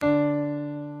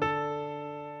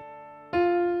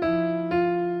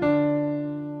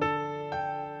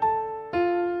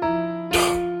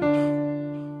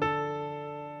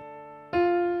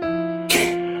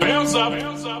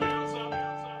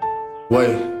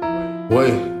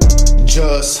Wait.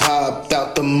 Just hopped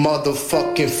out the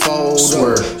motherfucking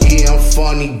photo. Yeah, I'm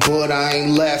funny, but I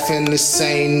ain't laughing. This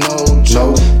ain't no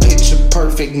joke. Picture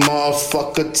perfect,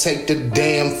 motherfucker. Take the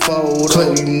damn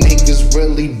photo. You niggas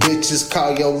really bitches.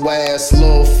 Call your ass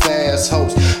little fast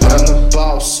hoes. I'm the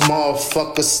boss,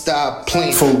 motherfucker. Stop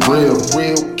playing. For real. I'm a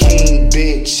real king,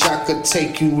 bitch. I could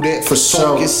take you there. For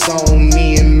sure. Focus on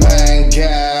me and mine.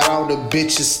 Got all the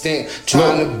bitches stand.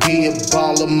 Tryna be a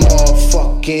baller,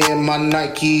 motherfucker. In my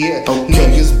Nike, yeah.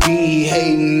 Niggas be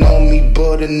hating on me,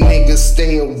 but a nigga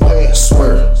stay away.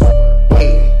 Swear.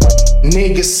 Wait.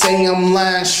 Niggas say I'm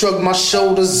lying, shrug my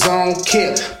shoulders, I don't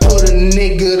care. Put a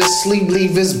nigga to sleep,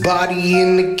 leave his body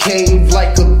in the cave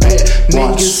like a bear.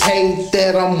 Niggas hate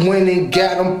that I'm winning,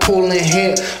 got them pulling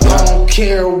hair. I don't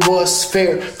care what's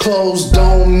fair. Clothes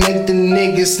don't make the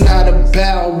niggas, not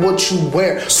about what you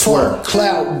wear. Fuck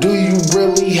clout, do you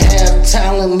really have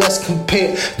talent? Let's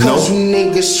compare. Cause you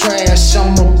niggas trash,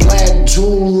 I'm a black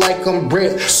jewel like I'm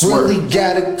red. Really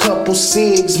got a couple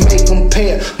cigs, make them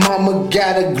pair. Mama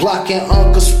got a Glock and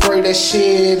uncle spray that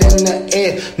shit in the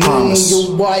air. Me and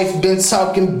your wife been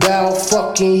talking about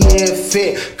fucking, yeah,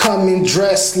 fit. Coming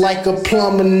dressed like a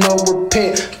plumber, no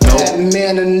repair.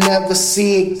 Batman will never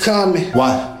see it coming.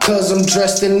 Why? Cause I'm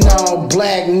dressed in all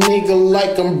black, nigga,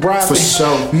 like I'm bribing. For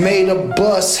sure. Made a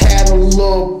bust, had a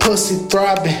little pussy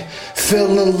throbbing.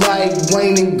 Feeling like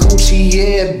Wayne and Gucci,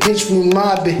 yeah, bitch, we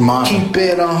mobbing. Keep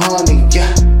it 100,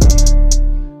 yeah.